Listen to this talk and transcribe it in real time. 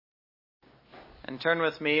And turn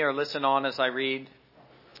with me or listen on as I read.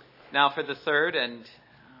 Now for the third and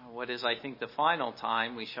what is, I think, the final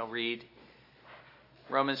time, we shall read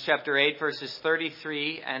Romans chapter 8, verses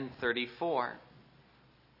 33 and 34.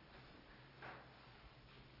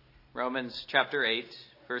 Romans chapter 8,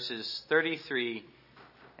 verses 33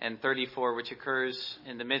 and 34, which occurs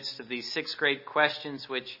in the midst of these 6 great questions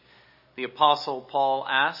which the Apostle Paul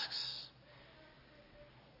asks.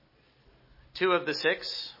 2 of the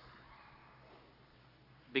 6,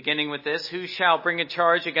 beginning with this: who shall bring a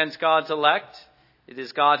charge against God's elect? It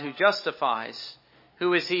is God who justifies.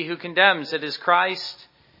 Who is he who condemns? It is Christ,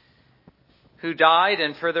 who died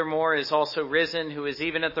and furthermore is also risen, who is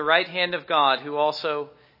even at the right hand of God, who also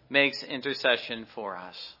makes intercession for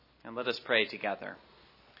us. And let us pray together.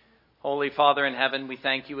 Holy Father in heaven, we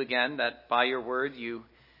thank you again that by your word you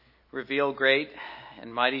reveal great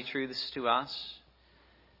and mighty truths to us.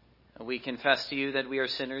 We confess to you that we are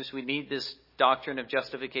sinners. We need this doctrine of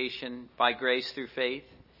justification by grace through faith.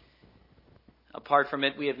 Apart from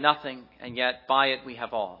it, we have nothing, and yet by it we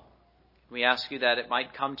have all. We ask you that it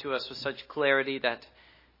might come to us with such clarity that,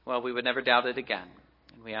 well, we would never doubt it again.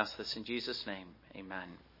 And we ask this in Jesus' name. Amen.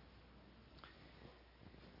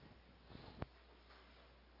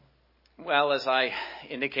 Well, as I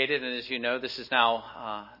indicated, and as you know, this is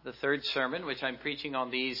now the third sermon which I'm preaching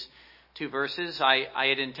on these 2 verses. I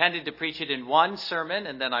had intended to preach it in one sermon,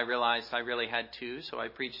 and then I realized I really had 2, so I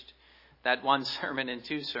preached that one sermon in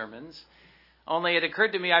 2 sermons. Only it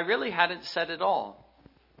occurred to me I really hadn't said it all.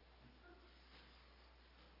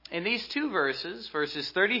 In these 2 verses,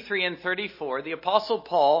 verses 33 and 34, the Apostle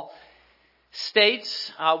Paul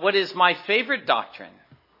states what is my favorite doctrine.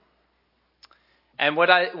 And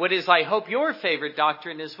what is, I hope, your favorite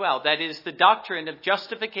doctrine as well. That is the doctrine of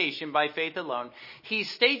justification by faith alone. He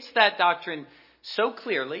states that doctrine so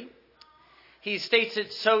clearly. He states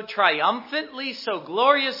it so triumphantly, so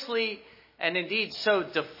gloriously, and indeed so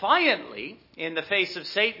defiantly in the face of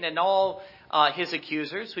Satan and all his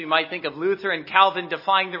accusers. We might think of Luther and Calvin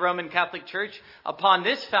defying the Roman Catholic Church. Upon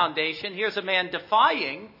this foundation, here's a man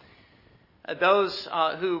defying those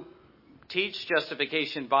who teach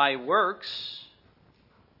justification by works,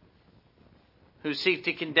 who seek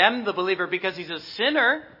to condemn the believer because he's a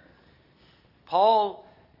sinner. Paul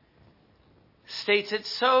states it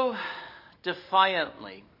so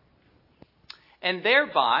defiantly, and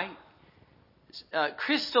thereby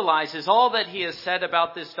crystallizes all that he has said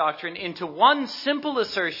about this doctrine into one simple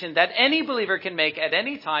assertion that any believer can make at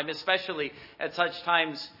any time, especially at such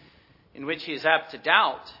times in which he is apt to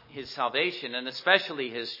doubt his salvation and especially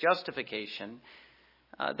his justification,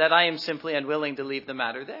 that I am simply unwilling to leave the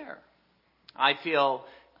matter there. I feel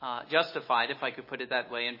justified, if I could put it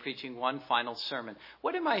that way, in preaching one final sermon.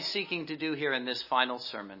 What am I seeking to do here in this final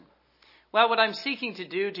sermon? Well, what I'm seeking to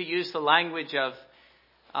do, to use the language of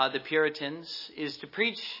the Puritans, is to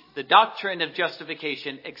preach the doctrine of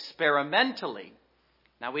justification experimentally.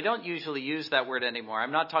 Now, we don't usually use that word anymore.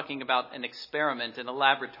 I'm not talking about an experiment in a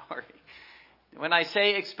laboratory. When I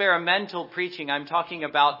say experimental preaching, I'm talking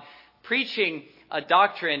about preaching a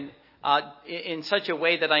doctrine in such a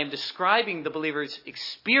way that I am describing the believer's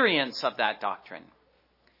experience of that doctrine.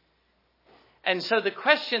 And so the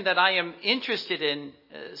question that I am interested in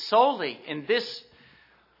solely in this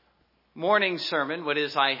morning's sermon, what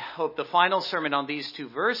is, I hope, the final sermon on these 2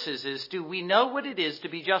 verses, is: do we know what it is to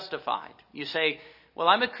be justified? You say, well,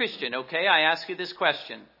 I'm a Christian. Okay, I ask you this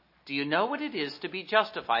question. Do you know what it is to be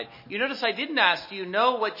justified? You notice I didn't ask, do you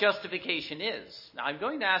know what justification is? Now, I'm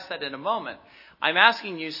going to ask that in a moment. I'm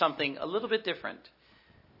asking you something a little bit different.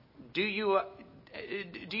 Do you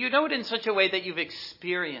know it in such a way that you've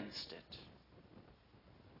experienced it?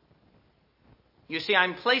 You see,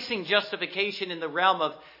 I'm placing justification in the realm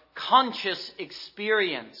of conscious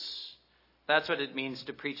experience. That's what it means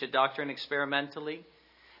to preach a doctrine experimentally.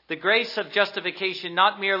 The grace of justification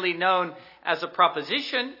not merely known as a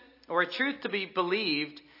proposition or a truth to be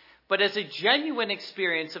believed, but as a genuine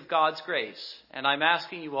experience of God's grace. And I'm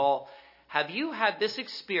asking you all, have you had this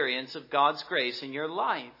experience of God's grace in your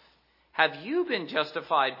life? Have you been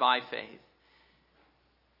justified by faith?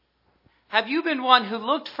 Have you been one who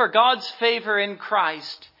looked for God's favor in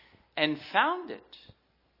Christ and found it?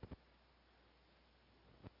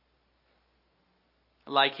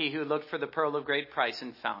 Like he who looked for the pearl of great price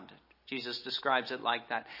and found it. Jesus describes it like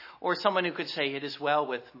that. Or someone who could say, it is well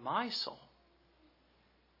with my soul.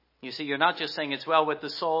 You see, you're not just saying it's well with the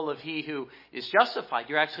soul of he who is justified.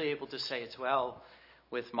 You're actually able to say it's well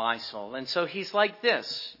with my soul. And so he's like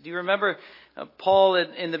this. Do you remember Paul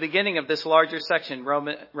in the beginning of this larger section,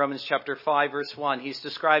 Romans chapter 5, verse 1? He's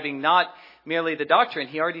describing not merely the doctrine.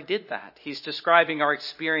 He already did that. He's describing our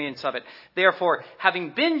experience of it. Therefore,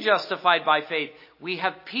 having been justified by faith, we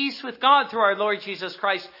have peace with God through our Lord Jesus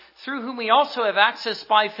Christ, through whom we also have access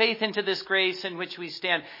by faith into this grace in which we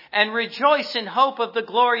stand, and rejoice in hope of the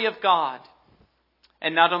glory of God.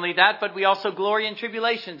 And not only that, but we also glory in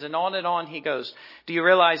tribulations, and on he goes. Do you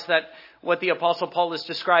realize that what the Apostle Paul is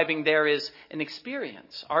describing there is an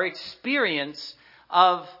experience, our experience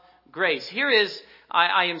of grace? Here is,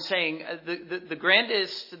 I am saying, the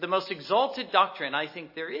grandest, the most exalted doctrine I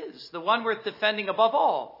think there is, the one worth defending above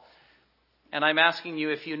all. And I'm asking you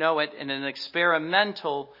if you know it in an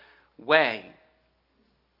experimental way.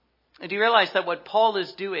 And do you realize that what Paul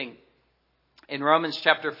is doing in Romans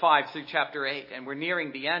chapter 5 through chapter 8, and we're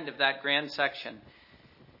nearing the end of that grand section,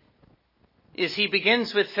 is he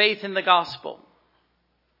begins with faith in the gospel,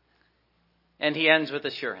 and he ends with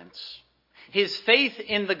assurance. His faith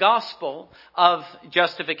in the gospel of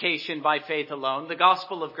justification by faith alone, the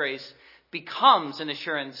gospel of grace, becomes an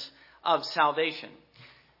assurance of salvation.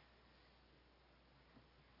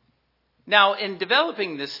 Now, in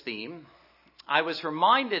developing this theme, I was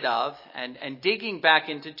reminded of and digging back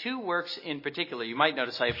into two works in particular. You might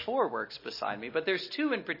notice I have four works beside me, but there's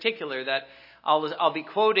two in particular that I'll be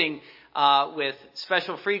quoting with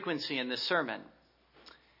special frequency in this sermon.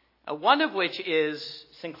 One of which is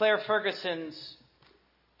Sinclair Ferguson's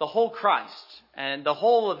The Whole Christ. And the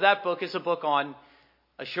whole of that book is a book on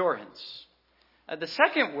assurance. The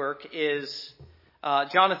second work is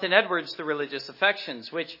Jonathan Edwards' The Religious Affections,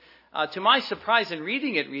 which to my surprise in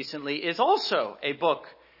reading it recently, is also a book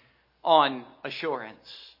on assurance.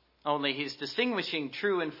 Only he's distinguishing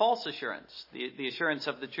true and false assurance, the assurance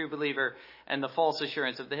of the true believer and the false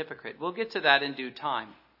assurance of the hypocrite. We'll get to that in due time.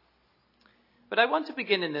 But I want to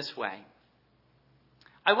begin in this way.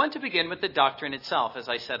 I want to begin with the doctrine itself, as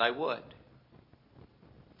I said I would.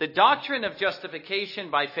 The doctrine of justification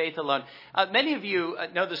by faith alone. Many of you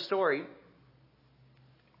know the story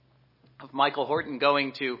of Michael Horton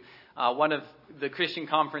going to one of the Christian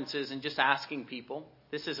conferences and just asking people.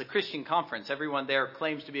 This is a Christian conference. Everyone there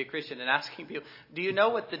claims to be a Christian, and asking people, do you know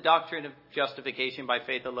what the doctrine of justification by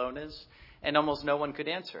faith alone is? And almost no one could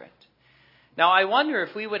answer it. Now, I wonder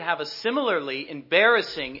if we would have a similarly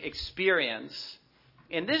embarrassing experience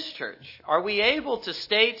in this church. Are we able to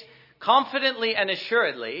state confidently and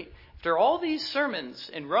assuredly, after all these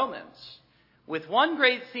sermons in Romans, with one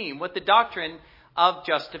great theme, what the doctrine of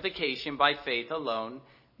justification by faith alone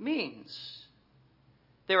means?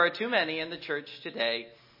 There are too many in the church today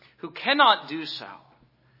who cannot do so.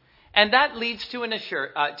 And that leads to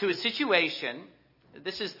a situation.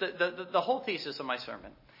 This is the whole thesis of my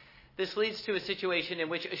sermon. This leads to a situation in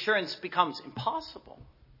which assurance becomes impossible.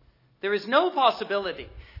 There is no possibility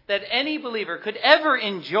that any believer could ever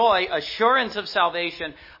enjoy assurance of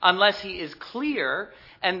salvation unless he is clear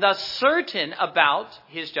and thus certain about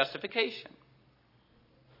his justification.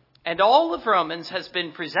 And all of Romans has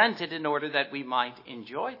been presented in order that we might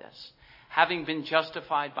enjoy this. Having been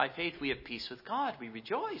justified by faith, we have peace with God. We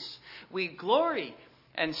rejoice. We glory.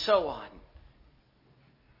 And so on.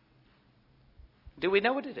 Do we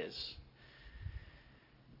know what it is?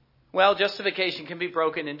 Well, justification can be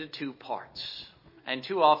broken into two parts. And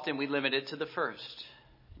too often we limit it to the first.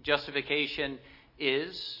 Justification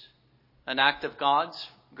is an act of God's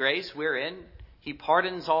grace wherein He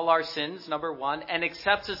pardons all our sins, number one, and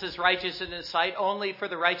accepts us as righteous in His sight only for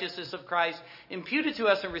the righteousness of Christ imputed to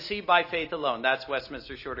us and received by faith alone. That's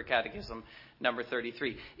Westminster Shorter Catechism, number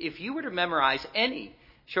 33. If you were to memorize any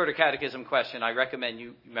Shorter Catechism question, I recommend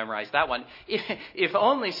you memorize that one, if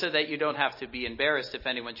only so that you don't have to be embarrassed if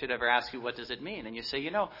anyone should ever ask you, what does it mean? And you say,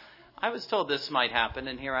 I was told this might happen,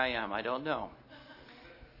 and here I am. I don't know.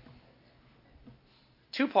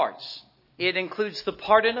 Two parts. It includes the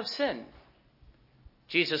pardon of sin.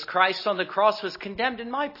 Jesus Christ on the cross was condemned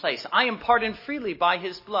in my place. I am pardoned freely by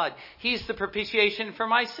His blood. He's the propitiation for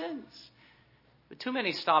my sins. But too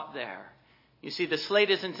many stop there. You see, the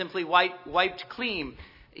slate isn't simply wiped clean.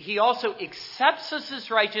 He also accepts us as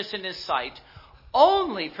righteous in His sight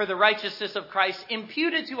only for the righteousness of Christ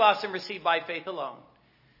imputed to us and received by faith alone.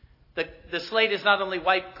 The slate is not only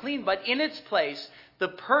wiped clean, but in its place, the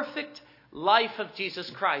perfect life of Jesus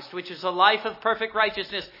Christ, which is a life of perfect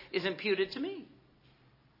righteousness, is imputed to me.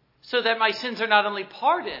 So that my sins are not only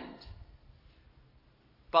pardoned,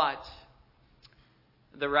 but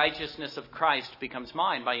the righteousness of Christ becomes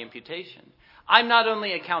mine by imputation. I'm not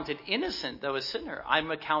only accounted innocent, though a sinner,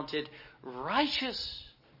 I'm accounted righteous,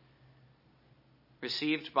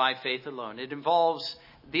 received by faith alone. It involves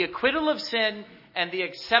the acquittal of sin and the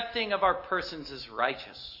accepting of our persons as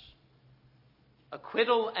righteous.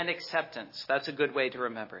 Acquittal and acceptance. That's a good way to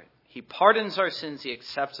remember it. He pardons our sins. He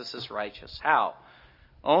accepts us as righteous. How?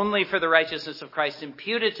 Only for the righteousness of Christ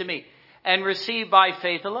imputed to me and received by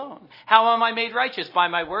faith alone. How am I made righteous? By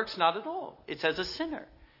my works? Not at all. It's as a sinner.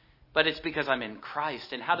 But it's because I'm in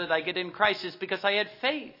Christ. And how did I get in Christ? It's because I had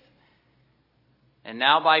faith. And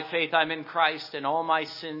now by faith I'm in Christ, and all my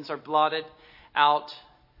sins are blotted out.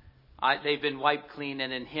 They've been wiped clean,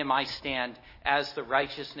 and in him I stand as the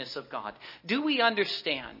righteousness of God. Do we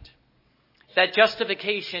understand that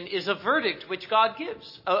justification is a verdict which God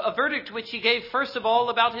gives? A verdict which he gave, first of all,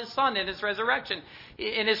 about his Son in his resurrection.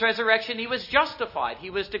 In his resurrection, he was justified. He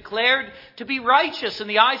was declared to be righteous in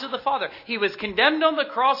the eyes of the Father. He was condemned on the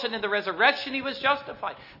cross, and in the resurrection, he was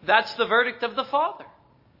justified. That's the verdict of the Father.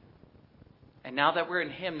 And now that we're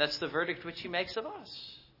in him, that's the verdict which he makes of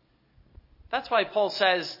us. That's why Paul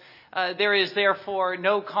says, there is therefore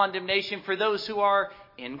no condemnation for those who are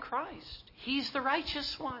in Christ. He's the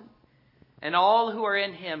righteous one. And all who are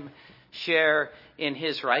in him share in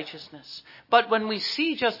his righteousness. But when we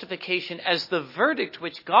see justification as the verdict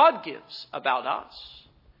which God gives about us,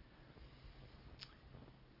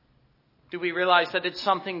 do we realize that it's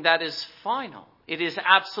something that is final? It is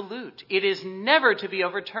absolute. It is never to be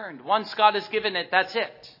overturned. Once God has given it, that's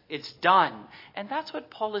it. It's done. And that's what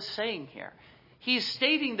Paul is saying here. He's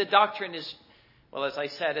stating the doctrine is, well, as I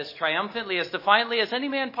said, as triumphantly, as defiantly as any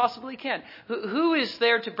man possibly can. Who is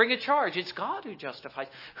there to bring a charge? It's God who justifies.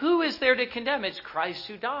 Who is there to condemn? It's Christ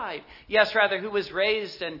who died. Yes, rather, who was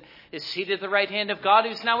raised and is seated at the right hand of God,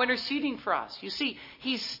 who's now interceding for us. You see,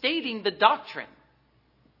 he's stating the doctrine.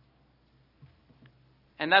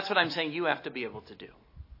 And that's what I'm saying you have to be able to do.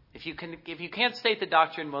 If you can't state the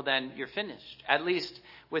doctrine, well, then you're finished. At least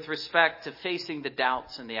with respect to facing the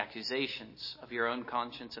doubts and the accusations of your own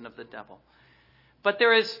conscience and of the devil. But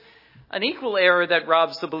there is an equal error that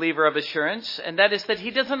robs the believer of assurance, and that is that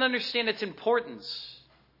he doesn't understand its importance.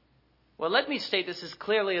 Well, let me state this as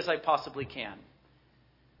clearly as I possibly can.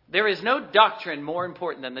 There is no doctrine more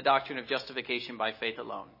important than the doctrine of justification by faith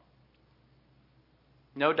alone.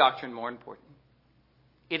 No doctrine more important.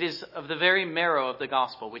 It is of the very marrow of the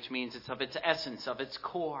gospel, which means it's of its essence, of its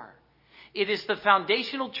core. It is the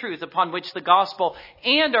foundational truth upon which the gospel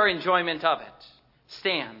and our enjoyment of it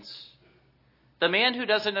stands. The man who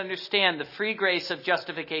doesn't understand the free grace of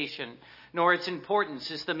justification, nor its importance,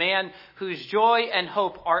 is the man whose joy and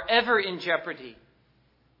hope are ever in jeopardy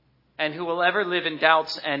and who will ever live in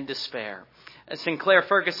doubts and despair. As Sinclair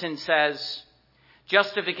Ferguson says,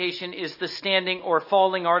 justification is the standing or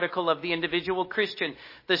falling article of the individual Christian.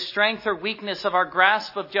 The strength or weakness of our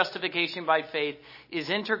grasp of justification by faith is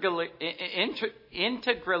integrally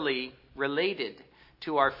related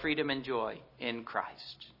to our freedom and joy in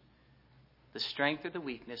Christ. The strength or the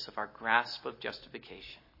weakness of our grasp of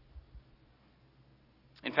justification.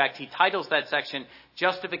 In fact, he titles that section,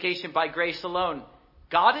 Justification by Grace Alone.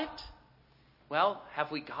 Got it? Well,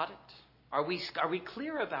 have we got it? Are we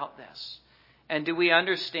clear about this? And do we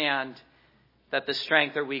understand that the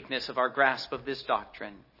strength or weakness of our grasp of this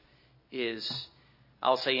doctrine is,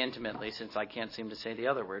 I'll say intimately, since I can't seem to say the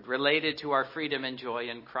other word, related to our freedom and joy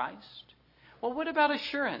in Christ? Well, what about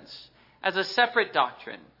assurance as a separate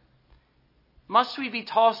doctrine? Must we be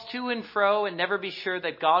tossed to and fro and never be sure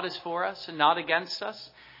that God is for us and not against us?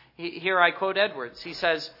 Here I quote Edwards. He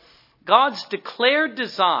says, God's declared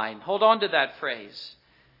design, hold on to that phrase,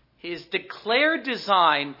 his declared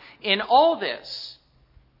design in all this,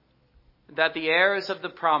 that the heirs of the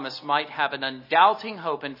promise might have an undoubting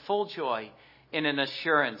hope and full joy in an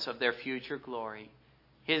assurance of their future glory.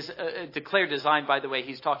 His declared design, by the way,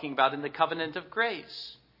 he's talking about in the covenant of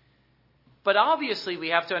grace. But obviously we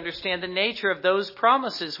have to understand the nature of those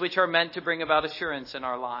promises which are meant to bring about assurance in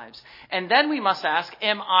our lives. And then we must ask,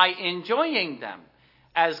 am I enjoying them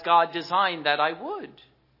as God designed that I would?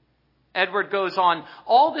 Edward goes on,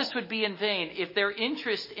 all this would be in vain if their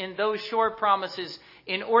interest in those sure promises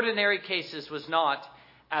in ordinary cases was not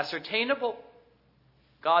ascertainable.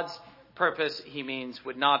 God's purpose, he means,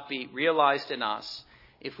 would not be realized in us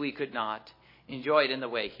if we could not enjoy it in the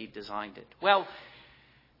way he designed it. Well,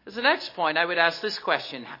 as the next point, I would ask this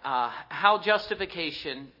question, how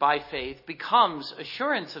justification by faith becomes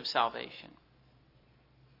assurance of salvation.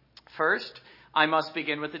 First, I must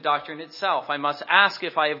begin with the doctrine itself. I must ask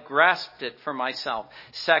if I have grasped it for myself.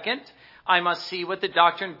 Second, I must see what the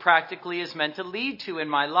doctrine practically is meant to lead to in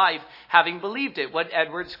my life, having believed it, what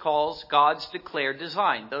Edwards calls God's declared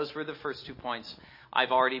design. Those were the first 2 points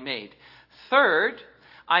I've already made. Third,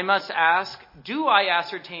 I must ask, do I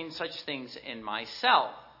ascertain such things in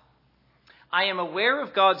myself? I am aware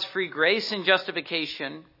of God's free grace and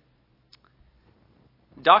justification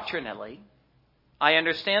doctrinally. I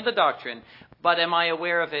understand the doctrine, but am I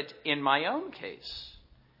aware of it in my own case?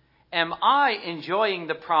 Am I enjoying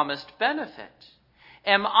the promised benefit?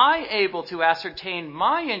 Am I able to ascertain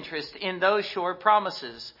my interest in those sure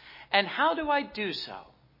promises? And how do I do so?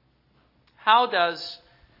 How does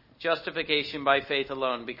justification by faith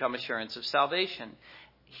alone become assurance of salvation?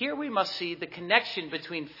 Here we must see the connection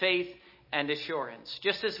between faith and assurance.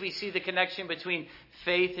 Just as we see the connection between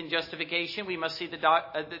faith and justification, we must see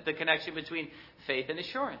the connection between faith and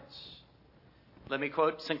assurance. Let me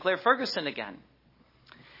quote Sinclair Ferguson again.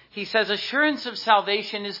 He says, assurance of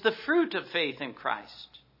salvation is the fruit of faith in Christ.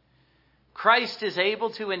 Christ is able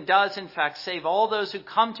to and does, in fact, save all those who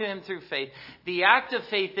come to him through faith. The act of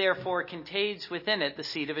faith, therefore, contains within it the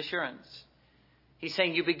seed of assurance. He's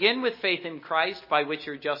saying you begin with faith in Christ, by which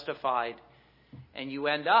you're justified, and you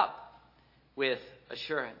end up with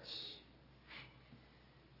assurance.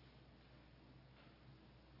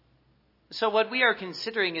 So what we are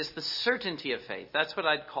considering is the certainty of faith. That's what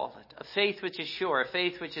I'd call it. A faith which is sure, a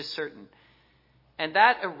faith which is certain. And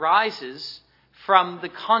that arises from the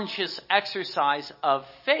conscious exercise of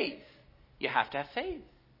faith. You have to have faith.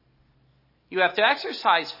 You have to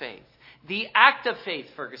exercise faith. The act of faith,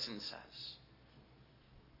 Ferguson says.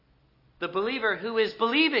 The believer who is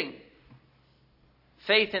believing.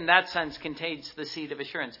 Faith in that sense contains the seed of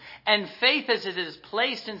assurance. And faith as it is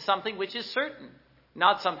placed in something which is certain,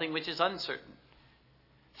 not something which is uncertain.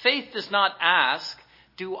 Faith does not ask,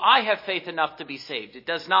 do I have faith enough to be saved? It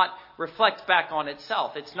does not reflect back on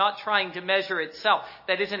itself. It's not trying to measure itself.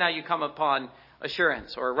 That isn't how you come upon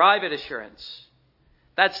assurance or arrive at assurance.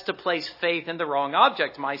 That's to place faith in the wrong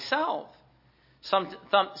object, myself.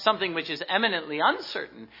 Something which is eminently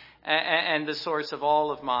uncertain and the source of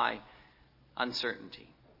all of my uncertainty.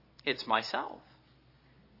 It's myself.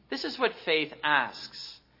 This is what faith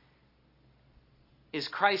asks. Is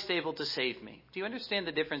Christ able to save me? Do you understand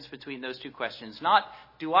the difference between those two questions? Not,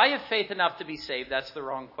 do I have faith enough to be saved? That's the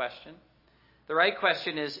wrong question. The right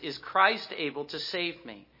question is Christ able to save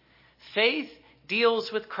me? Faith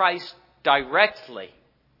deals with Christ directly.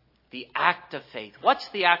 The act of faith. What's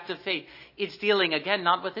the act of faith? It's dealing, again,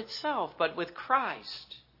 not with itself, but with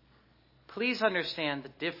Christ. Please understand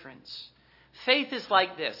the difference. Faith is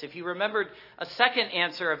like this. If you remembered a second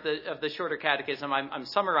answer of the shorter catechism, I'm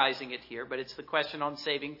summarizing it here, but it's the question on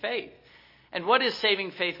saving faith. And what is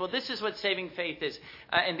saving faith? Well, this is what saving faith is.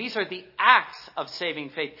 And these are the acts of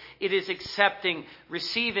saving faith. It is accepting,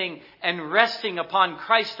 receiving, and resting upon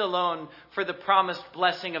Christ alone for the promised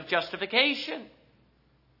blessing of justification.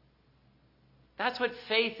 That's what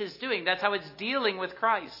faith is doing. That's how it's dealing with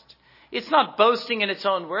Christ. It's not boasting in its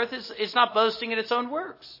own worth. It's not boasting in its own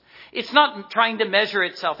works. It's not trying to measure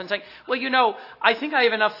itself and saying, well, I think I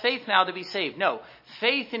have enough faith now to be saved. No,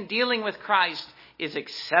 faith in dealing with Christ is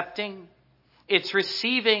accepting, it's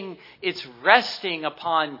receiving, it's resting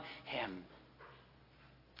upon him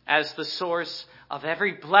as the source of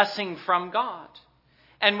every blessing from God.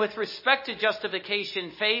 And with respect to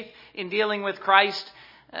justification, faith in dealing with Christ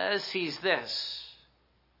sees this.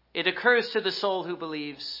 It occurs to the soul who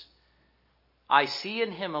believes, I see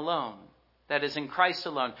in him alone, that is in Christ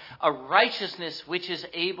alone, a righteousness which is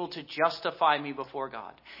able to justify me before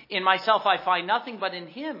God. In myself I find nothing, but in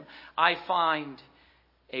him I find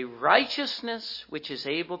a righteousness which is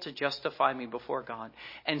able to justify me before God.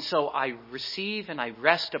 And so I receive and I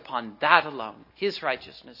rest upon that alone, his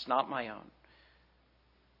righteousness, not my own.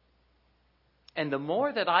 And the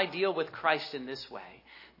more that I deal with Christ in this way,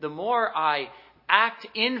 the more I act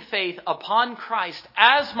in faith upon Christ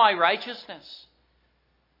as my righteousness,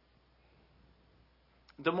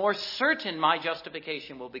 the more certain my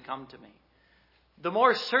justification will become to me. The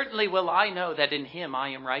more certainly will I know that in him I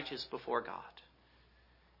am righteous before God.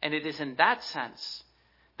 And it is in that sense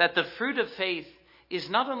that the fruit of faith is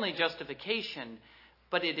not only justification,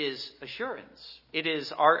 but it is assurance. It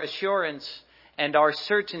is our assurance and our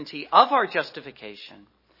certainty of our justification.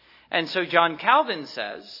 And so John Calvin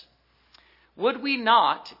says, would we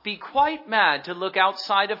not be quite mad to look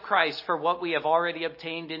outside of Christ for what we have already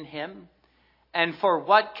obtained in him, and for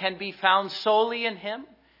what can be found solely in him?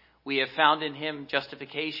 We have found in him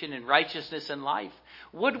justification and righteousness and life.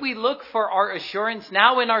 Would we look for our assurance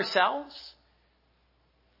now in ourselves?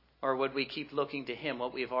 Or would we keep looking to him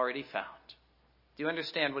what we have already found? Do you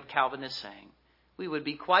understand what Calvin is saying? We would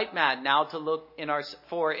be quite mad now to look in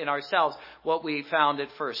ourselves what we found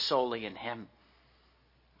at first solely in him.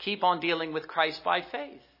 Keep on dealing with Christ by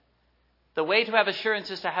faith. The way to have assurance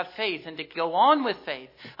is to have faith and to go on with faith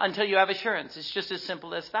until you have assurance. It's just as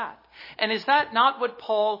simple as that. And is that not what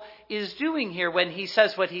Paul is doing here when he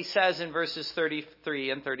says what he says in verses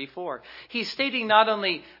 33 and 34? He's stating not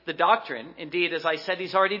only the doctrine, indeed, as I said,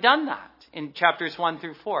 he's already done that in chapters 1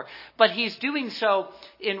 through 4, but he's doing so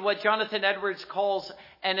in what Jonathan Edwards calls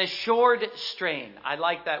an assured strain. I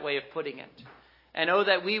like that way of putting it. And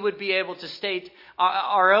that we would be able to state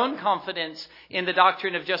our own confidence in the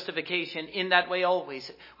doctrine of justification in that way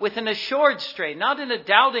always, with an assured strain, not in a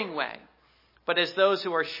doubting way, but as those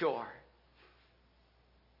who are sure.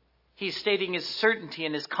 He's stating his certainty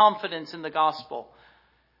and his confidence in the gospel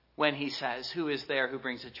when he says, who is there who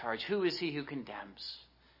brings a charge? Who is he who condemns?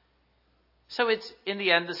 So it's, in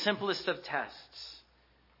the end, the simplest of tests.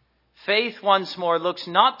 Faith, once more, looks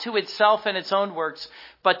not to itself and its own works,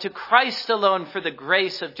 but to Christ alone for the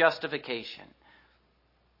grace of justification.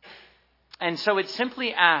 And so it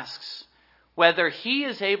simply asks whether he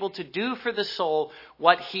is able to do for the soul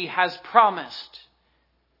what he has promised.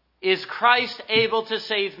 Is Christ able to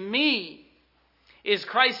save me? Is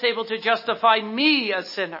Christ able to justify me, a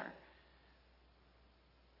sinner?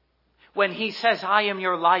 When he says, I am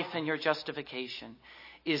your life and your justification,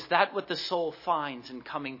 is that what the soul finds in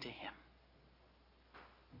coming to him?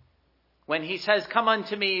 When he says, come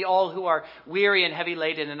unto me, all who are weary and heavy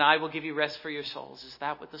laden, and I will give you rest for your souls, is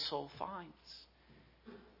that what the soul finds?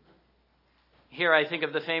 Here I think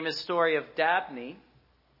of the famous story of Dabney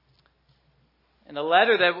and a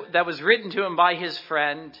letter that was written to him by his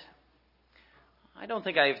friend. I don't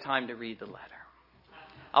think I have time to read the letter.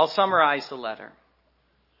 I'll summarize the letter.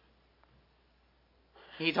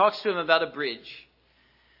 He talks to him about a bridge.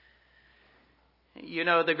 You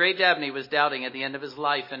know, the great Dabney was doubting at the end of his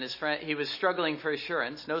life, and his friend, he was struggling for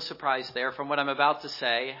assurance. No surprise there from what I'm about to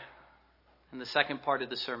say. In the second part of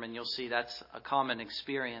the sermon, you'll see that's a common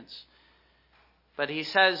experience. But he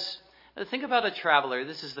says, think about a traveler.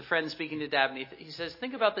 This is the friend speaking to Dabney. He says,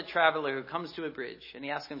 think about the traveler who comes to a bridge, and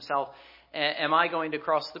he asks himself, am I going to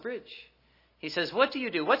cross the bridge? He says, what do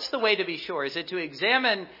you do? What's the way to be sure? Is it to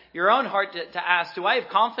examine your own heart to ask, do I have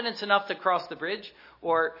confidence enough to cross the bridge?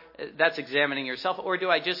 Or that's examining yourself. Or do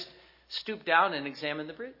I just stoop down and examine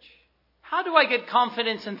the bridge? How do I get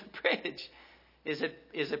confidence in the bridge? Is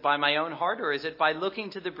it by my own heart, or is it by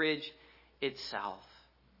looking to the bridge itself?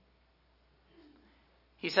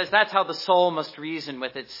 He says that's how the soul must reason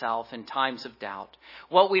with itself in times of doubt.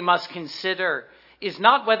 What we must consider is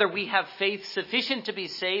not whether we have faith sufficient to be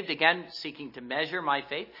saved. Again, seeking to measure my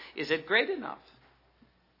faith. Is it great enough?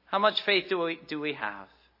 How much faith do we have?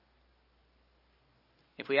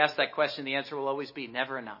 If we ask that question, the answer will always be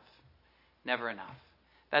never enough. Never enough.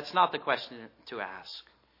 That's not the question to ask.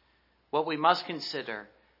 What we must consider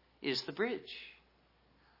is the bridge.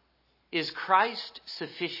 Is Christ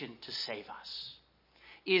sufficient to save us?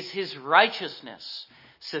 Is his righteousness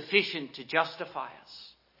sufficient to justify us?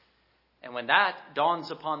 And when that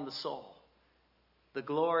dawns upon the soul, the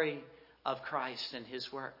glory of Christ and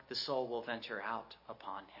his work, the soul will venture out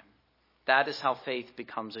upon him. That is how faith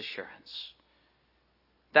becomes assurance.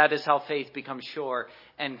 That is how faith becomes sure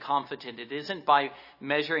and confident. It isn't by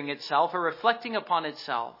measuring itself or reflecting upon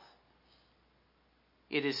itself.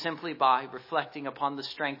 It is simply by reflecting upon the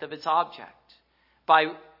strength of its object,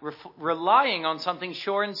 by relying on something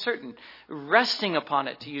sure and certain, resting upon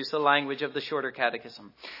it, to use the language of the Shorter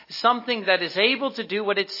Catechism, something that is able to do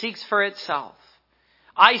what it seeks for itself.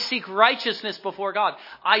 I seek righteousness before God.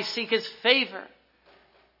 I seek his favor.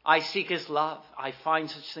 I seek his love. I find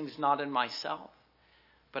such things not in myself,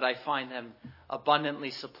 but I find them abundantly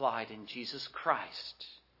supplied in Jesus Christ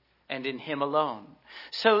and in him alone.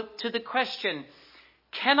 So to the question,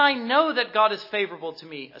 can I know that God is favorable to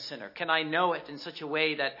me, a sinner? Can I know it in such a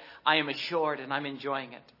way that I am assured and I'm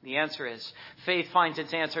enjoying it? The answer is, faith finds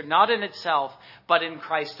its answer not in itself, but in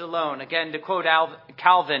Christ alone. Again, to quote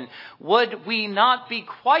Calvin, would we not be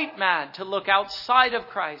quite mad to look outside of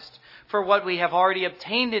Christ for what we have already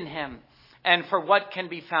obtained in him and for what can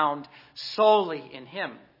be found solely in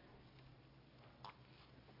him?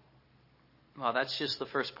 Well, that's just the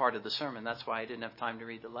first part of the sermon. That's why I didn't have time to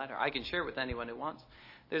read the letter. I can share it with anyone who wants.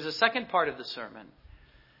 There's a second part of the sermon,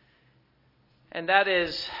 and that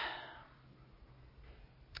is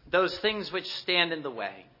those things which stand in the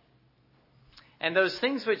way. And those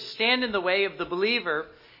things which stand in the way of the believer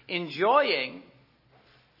enjoying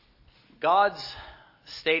God's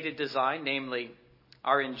stated design, namely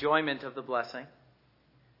our enjoyment of the blessing,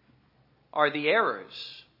 are the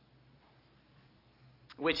errors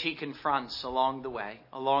which he confronts along the way,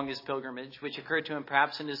 along his pilgrimage, which occurred to him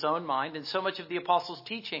perhaps in his own mind. And so much of the apostles'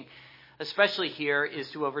 teaching, especially here,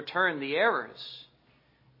 is to overturn the errors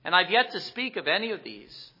And I've yet to speak of any of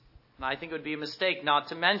these. And I think it would be a mistake not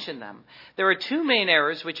to mention them. There are two main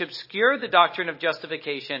errors which obscure the doctrine of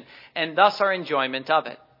justification and thus our enjoyment of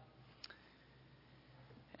it.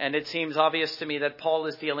 And it seems obvious to me that Paul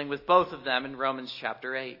is dealing with both of them in Romans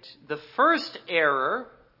chapter 8. The first error,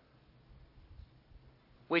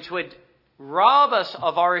 which would rob us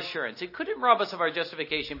of our assurance. It couldn't rob us of our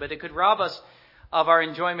justification, but it could rob us of our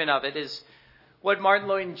enjoyment of it, is what Martin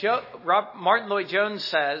Lloyd-Jones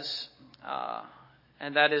says,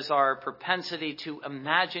 and that is our propensity to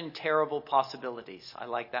imagine terrible possibilities. I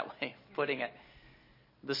like that way of putting it.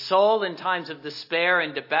 The soul in times of despair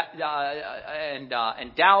and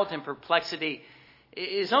doubt and perplexity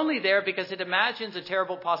is only there because it imagines a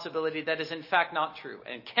terrible possibility that is in fact not true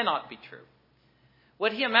and cannot be true.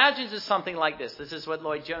 What he imagines is something like this. This is what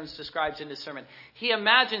Lloyd-Jones describes in his sermon. He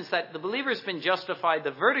imagines that the believer has been justified, the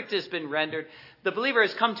verdict has been rendered, the believer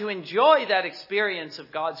has come to enjoy that experience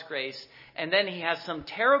of God's grace, and then he has some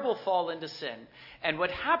terrible fall into sin. And what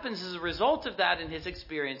happens as a result of that in his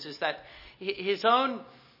experience is that his own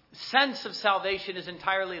sense of salvation is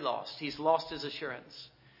entirely lost. He's lost his assurance.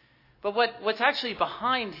 But what's actually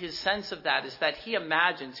behind his sense of that is that he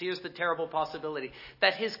imagines, here's the terrible possibility,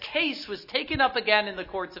 that his case was taken up again in the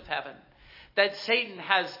courts of heaven, that Satan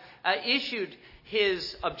has issued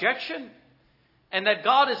his objection, and that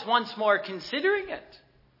God is once more considering it.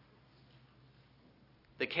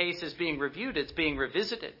 The case is being reviewed, it's being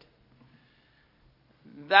revisited.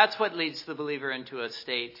 That's what leads the believer into a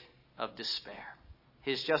state of despair.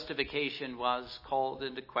 His justification was called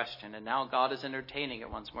into question, and now God is entertaining it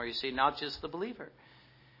once more. You see, not just the believer.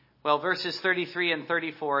 Well, verses 33 and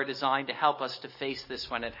 34 are designed to help us to face this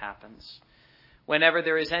when it happens. Whenever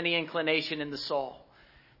there is any inclination in the soul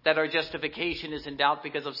that our justification is in doubt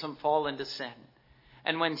because of some fall into sin.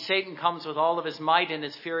 And when Satan comes with all of his might and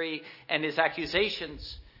his fury and his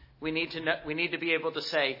accusations, we need to be able to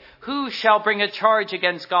say, who shall bring a charge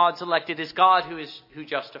against God's elect? It is God who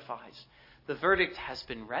justifies. The verdict has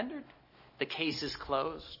been rendered. The case is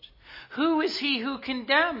closed. Who is he who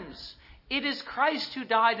condemns? It is Christ who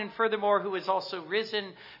died, and furthermore who is also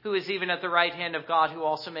risen, who is even at the right hand of God, who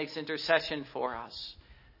also makes intercession for us.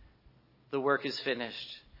 The work is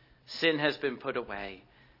finished. Sin has been put away.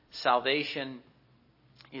 Salvation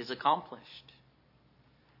is accomplished.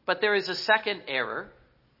 But there is a second error,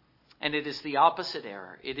 and it is the opposite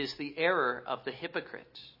error. It is the error of the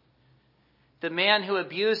hypocrite. The man who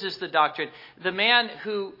abuses the doctrine, the man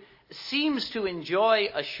who seems to enjoy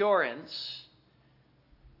assurance,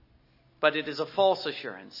 but it is a false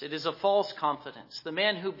assurance. It is a false confidence. The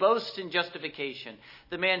man who boasts in justification,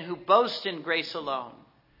 the man who boasts in grace alone,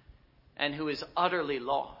 and who is utterly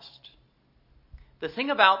lost. The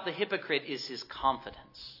thing about the hypocrite is his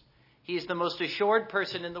confidence. He is the most assured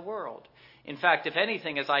person in the world. In fact, if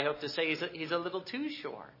anything, as I hope to say, he's a little too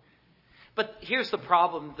sure. But here's the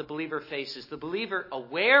problem the believer faces. The believer,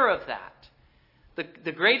 aware of that,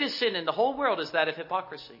 the greatest sin in the whole world is that of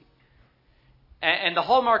hypocrisy. And the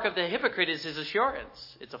hallmark of the hypocrite is his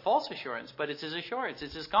assurance. It's a false assurance, but it's his assurance.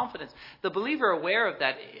 It's his confidence. The believer, aware of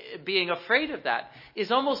that, being afraid of that,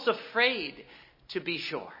 is almost afraid to be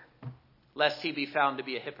sure, lest he be found to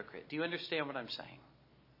be a hypocrite. Do you understand what I'm saying?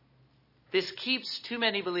 This keeps too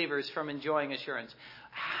many believers from enjoying assurance.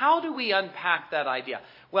 How do we unpack that idea?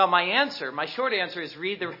 Well, my short answer is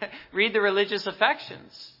read the religious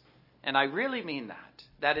affections. And I really mean that.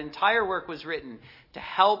 That entire work was written to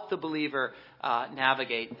help the believer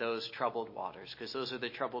navigate those troubled waters, because those are the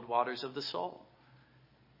troubled waters of the soul.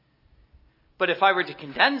 But if I were to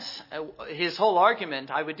condense his whole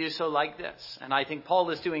argument, I would do so like this. And I think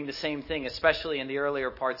Paul is doing the same thing, especially in the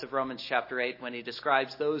earlier parts of Romans chapter 8, when he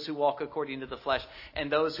describes those who walk according to the flesh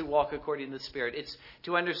and those who walk according to the Spirit. It's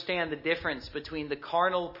to understand the difference between the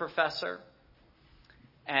carnal professor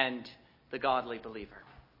and the godly believer.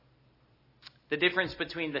 The difference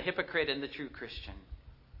between the hypocrite and the true Christian.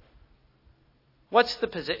 What's the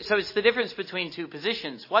position? So it's the difference between two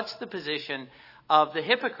positions. What's the position of the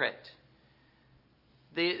hypocrite?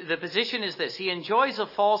 The position is this. He enjoys a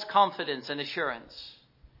false confidence and assurance.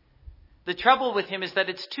 The trouble with him is that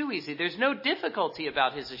it's too easy. There's no difficulty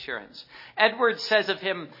about his assurance. Edwards says of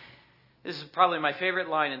him, this is probably my favorite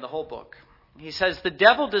line in the whole book. He says, the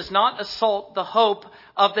devil does not assault the hope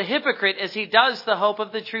of the hypocrite as he does the hope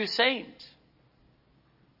of the true saint.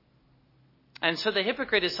 And so the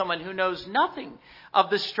hypocrite is someone who knows nothing of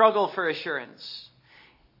the struggle for assurance.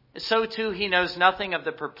 So too, he knows nothing of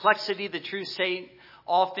the perplexity the true saint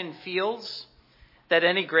often feels, that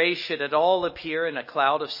any grace should at all appear in a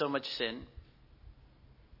cloud of so much sin.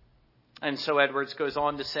 And so Edwards goes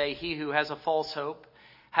on to say, he who has a false hope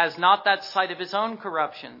has not that sight of his own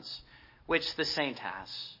corruptions, which the saint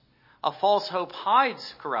has. A false hope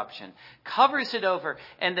hides corruption, covers it over,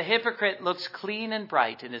 and the hypocrite looks clean and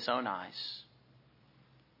bright in his own eyes.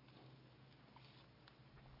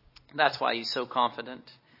 That's why he's so confident.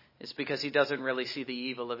 It's because he doesn't really see the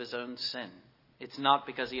evil of his own sin. It's not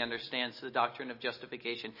because he understands the doctrine of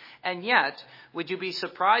justification. And yet, would you be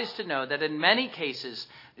surprised to know that in many cases,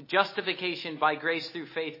 justification by grace through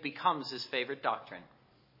faith becomes his favorite doctrine?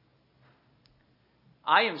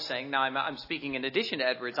 I am saying, now I'm speaking in addition to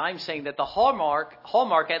Edwards, I'm saying that the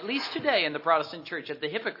hallmark, at least today in the Protestant church, of the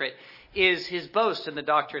hypocrite is his boast in the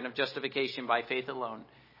doctrine of justification by faith alone.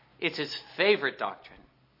 It's his favorite doctrine.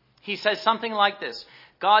 He says something like this: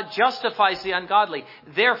 God justifies the ungodly.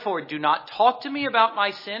 Therefore, do not talk to me about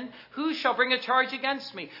my sin. Who shall bring a charge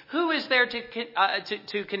against me? Who is there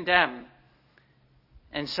to condemn?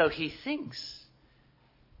 And so he thinks.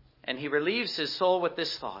 And he relieves his soul with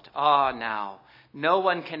this thought: now, no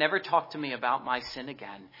one can ever talk to me about my sin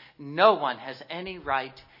again. No one has any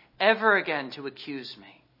right ever again to accuse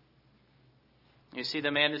me. You see,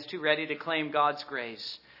 the man is too ready to claim God's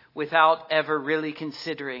grace without ever really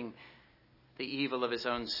considering the evil of his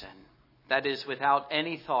own sin. That is, without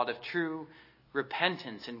any thought of true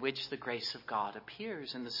repentance in which the grace of God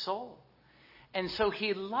appears in the soul. And so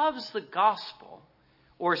he loves the gospel,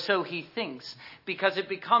 or so he thinks, because it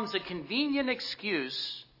becomes a convenient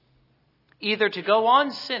excuse either to go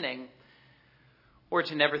on sinning or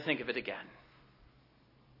to never think of it again.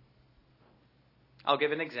 I'll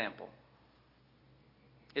give an example.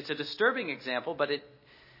 It's a disturbing example, but it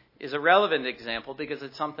is a relevant example because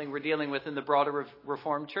it's something we're dealing with in the broader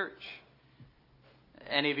Reformed Church.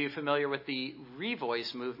 Any of you familiar with the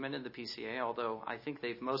Revoice movement in the PCA, although I think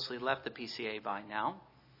they've mostly left the PCA by now?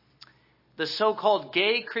 The so-called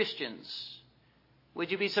gay Christians.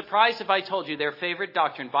 Would you be surprised if I told you their favorite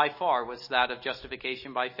doctrine by far was that of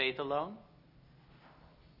justification by faith alone?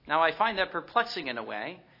 Now, I find that perplexing in a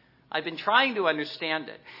way. I've been trying to understand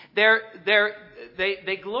it.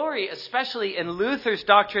 They glory especially in Luther's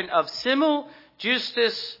doctrine of simul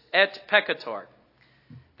justus et peccator.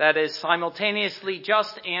 That is, simultaneously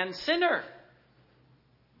just and sinner.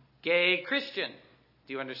 Gay Christian.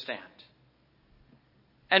 Do you understand?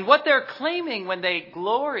 And what they're claiming when they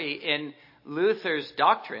glory in Luther's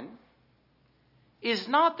doctrine is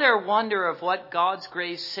not their wonder of what God's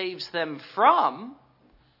grace saves them from.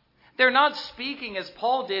 They're not speaking as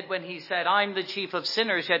Paul did when he said, I'm the chief of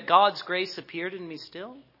sinners, yet God's grace appeared in me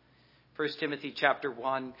still. 1 Timothy chapter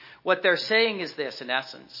 1. What they're saying is this, in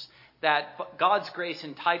essence, that God's grace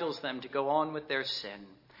entitles them to go on with their sin,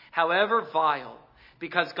 however vile,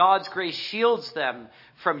 because God's grace shields them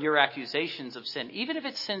from your accusations of sin, even if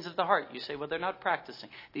it's sins of the heart. You say, well, they're not practicing.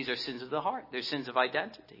 These are sins of the heart. They're sins of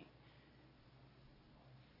identity.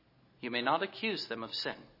 You may not accuse them of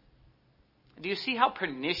sin. Do you see how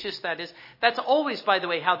pernicious that is? That's always, by the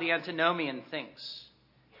way, how the antinomian thinks.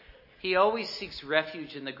 He always seeks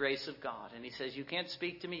refuge in the grace of God. And he says, you can't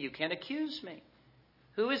speak to me. You can't accuse me.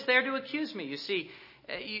 Who is there to accuse me? You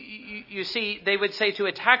see, they would say to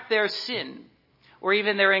attack their sin, or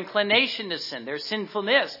even their inclination to sin, their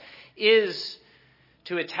sinfulness, is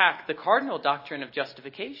to attack the cardinal doctrine of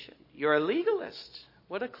justification. You're a legalist.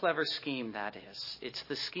 What a clever scheme that is. It's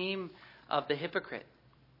the scheme of the hypocrite.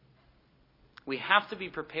 We have to be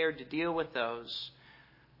prepared to deal with those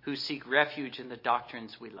who seek refuge in the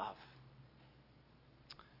doctrines we love.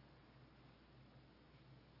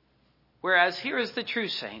 Whereas here is the true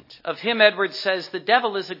saint. Of him, Edwards says, the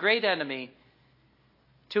devil is a great enemy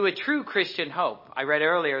to a true Christian hope. I read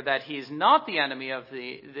earlier that he is not the enemy of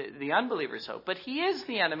the unbeliever's hope, but he is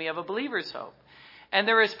the enemy of a believer's hope. And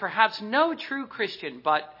there is perhaps no true Christian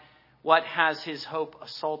but what has his hope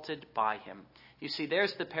assaulted by him. You see,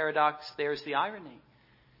 there's the paradox, there's the irony.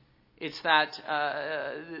 It's that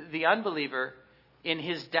the unbeliever, in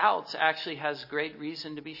his doubts, actually has great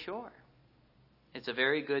reason to be sure. It's a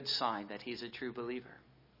very good sign that he's a true believer.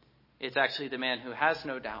 It's actually the man who has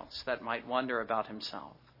no doubts that might wonder about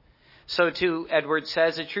himself. So too, Edwards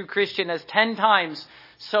says, a true Christian has 10 times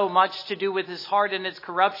so much to do with his heart and its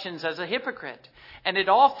corruptions as a hypocrite. And it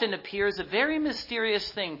often appears a very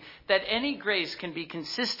mysterious thing that any grace can be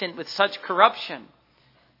consistent with such corruption.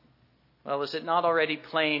 Well, is it not already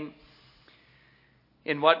plain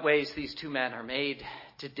in what ways these two men are made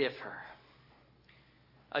to differ?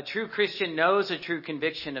 A true Christian knows a true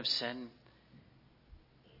conviction of sin.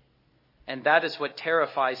 And that is what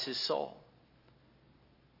terrifies his soul.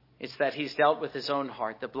 It's that he's dealt with his own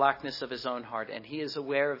heart, the blackness of his own heart, and he is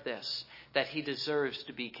aware of this, that he deserves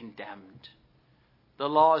to be condemned. The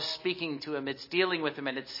law is speaking to him, it's dealing with him,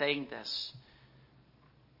 and it's saying this.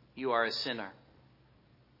 You are a sinner.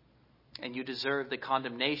 And you deserve the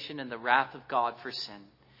condemnation and the wrath of God for sin.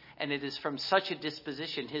 And it is from such a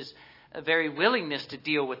disposition, his very willingness to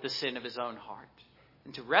deal with the sin of his own heart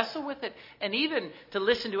and to wrestle with it, and even to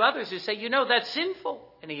listen to others who say, that's sinful,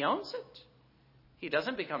 and he owns it. He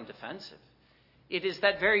doesn't become defensive. It is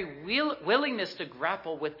that very willingness to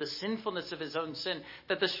grapple with the sinfulness of his own sin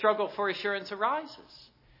that the struggle for assurance arises.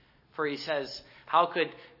 For he says, how could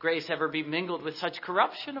grace ever be mingled with such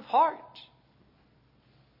corruption of heart?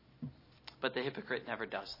 But the hypocrite never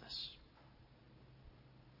does this.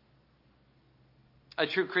 A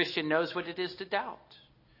true Christian knows what it is to doubt,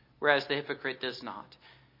 whereas the hypocrite does not.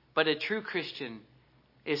 But a true Christian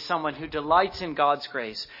is someone who delights in God's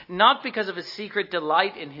grace, not because of a secret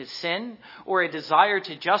delight in his sin or a desire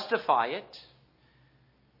to justify it,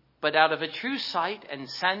 but out of a true sight and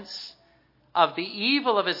sense of the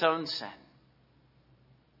evil of his own sin.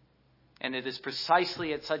 And it is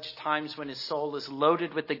precisely at such times when his soul is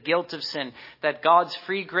loaded with the guilt of sin that God's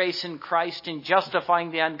free grace in Christ in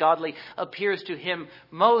justifying the ungodly appears to him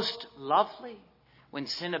most lovely. When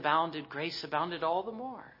sin abounded, grace abounded all the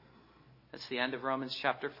more. That's the end of Romans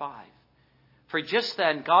chapter 5. For just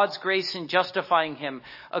then, God's grace in justifying him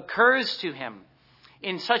occurs to him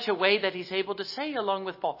in such a way that he's able to say, along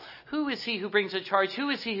with Paul, who is he who brings a charge? Who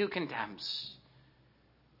is he who condemns?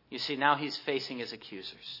 You see, now he's facing his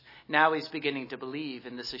accusers. Now he's beginning to believe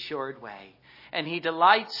in this assured way. And he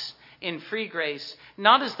delights in free grace,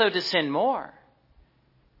 not as though to sin more,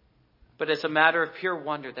 but as a matter of pure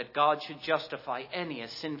wonder that God should justify any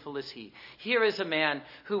as sinful as he. Here is a man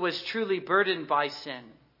who was truly burdened by sin,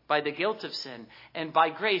 by the guilt of sin, and by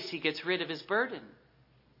grace he gets rid of his burden.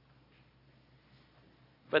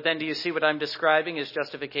 But then do you see what I'm describing as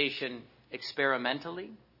justification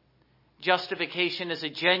experimentally? Justification is a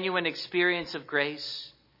genuine experience of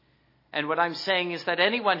grace. And what I'm saying is that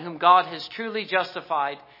anyone whom God has truly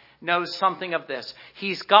justified knows something of this.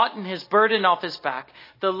 He's gotten his burden off his back.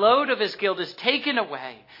 The load of his guilt is taken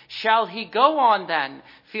away. Shall he go on then,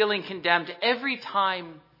 feeling condemned every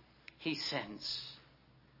time he sins?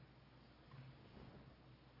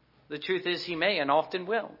 The truth is he may and often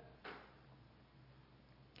will.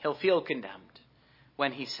 He'll feel condemned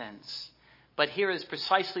when he sins. But here is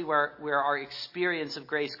precisely where our experience of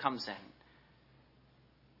grace comes in.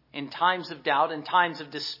 In times of doubt, in times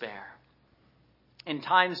of despair, in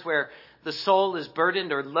times where the soul is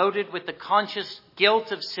burdened or loaded with the conscious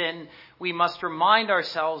guilt of sin, we must remind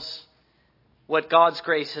ourselves what God's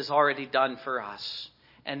grace has already done for us,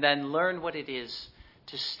 and then learn what it is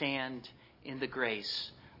to stand in the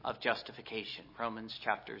grace of justification. Romans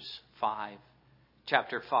chapter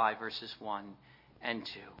 5, verses 1 and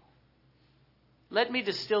 2. Let me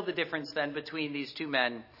distill the difference then between these two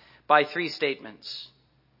men by three statements.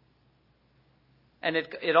 And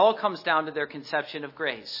it all comes down to their conception of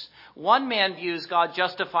grace. One man views God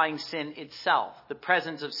justifying sin itself, the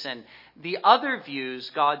presence of sin. The other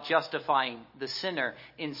views God justifying the sinner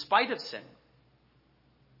in spite of sin.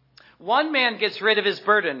 One man gets rid of his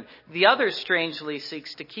burden. The other strangely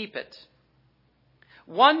seeks to keep it.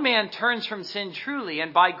 One man turns from sin truly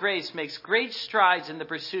and by grace makes great strides in the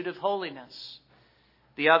pursuit of holiness.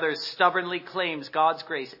 The other stubbornly claims God's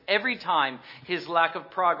grace every time his lack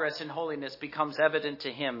of progress in holiness becomes evident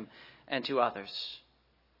to him and to others.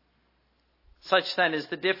 Such then is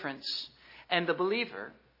the difference. And the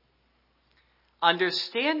believer,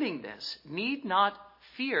 understanding this, need not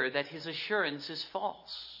fear that his assurance is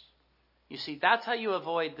false. You see, that's how you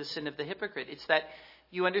avoid the sin of the hypocrite. It's that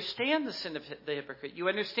you understand the sin of the hypocrite. You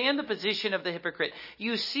understand the position of the hypocrite.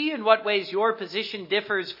 You see in what ways your position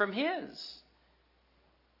differs from his.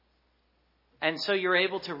 And so you're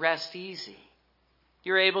able to rest easy.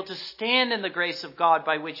 You're able to stand in the grace of God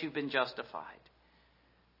by which you've been justified.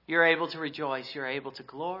 You're able to rejoice. You're able to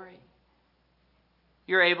glory.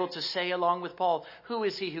 You're able to say along with Paul, who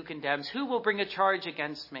is he who condemns? Who will bring a charge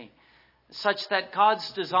against me? Such that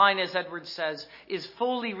God's design, as Edwards says, is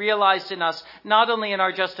fully realized in us, not only in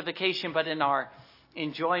our justification, but in our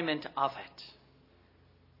enjoyment of it.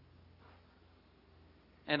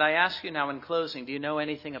 And I ask you now in closing, do you know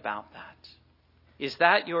anything about that? Is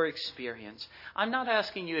that your experience? I'm not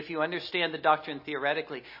asking you if you understand the doctrine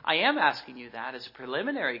theoretically. I am asking you that as a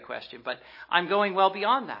preliminary question, but I'm going well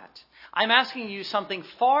beyond that. I'm asking you something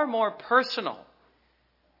far more personal.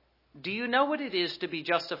 Do you know what it is to be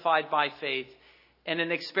justified by faith in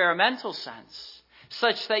an experimental sense,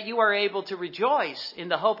 such that you are able to rejoice in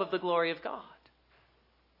the hope of the glory of God?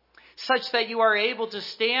 Such that you are able to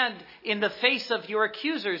stand in the face of your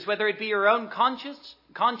accusers, whether it be your own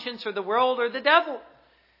conscience or the world or the devil,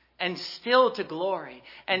 and still to glory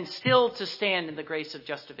and still to stand in the grace of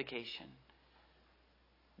justification?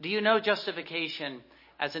 Do you know justification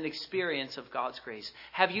as an experience of God's grace?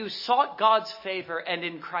 Have you sought God's favor and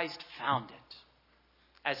in Christ found it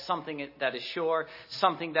as something that is sure,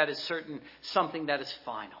 something that is certain, something that is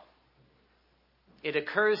final? It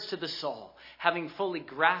occurs to the soul, having fully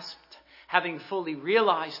grasped, having fully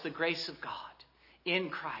realized the grace of God in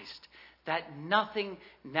Christ, that nothing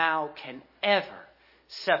now can ever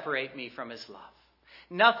separate me from his love.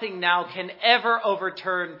 Nothing now can ever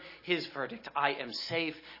overturn his verdict. I am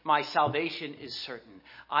safe. My salvation is certain.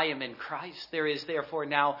 I am in Christ. There is therefore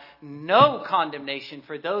now no condemnation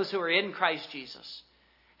for those who are in Christ Jesus.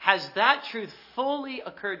 Has that truth fully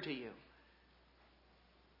occurred to you?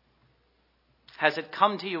 Has it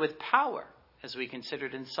come to you with power, as we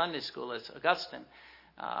considered in Sunday school, as Augustine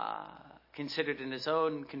considered in his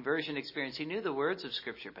own conversion experience? He knew the words of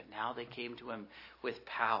Scripture, but now they came to him with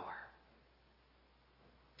power.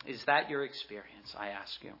 Is that your experience, I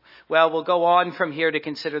ask you? Well, we'll go on from here to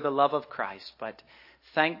consider the love of Christ, but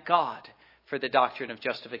thank God for the doctrine of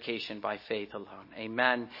justification by faith alone.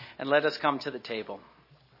 Amen. And let us come to the table.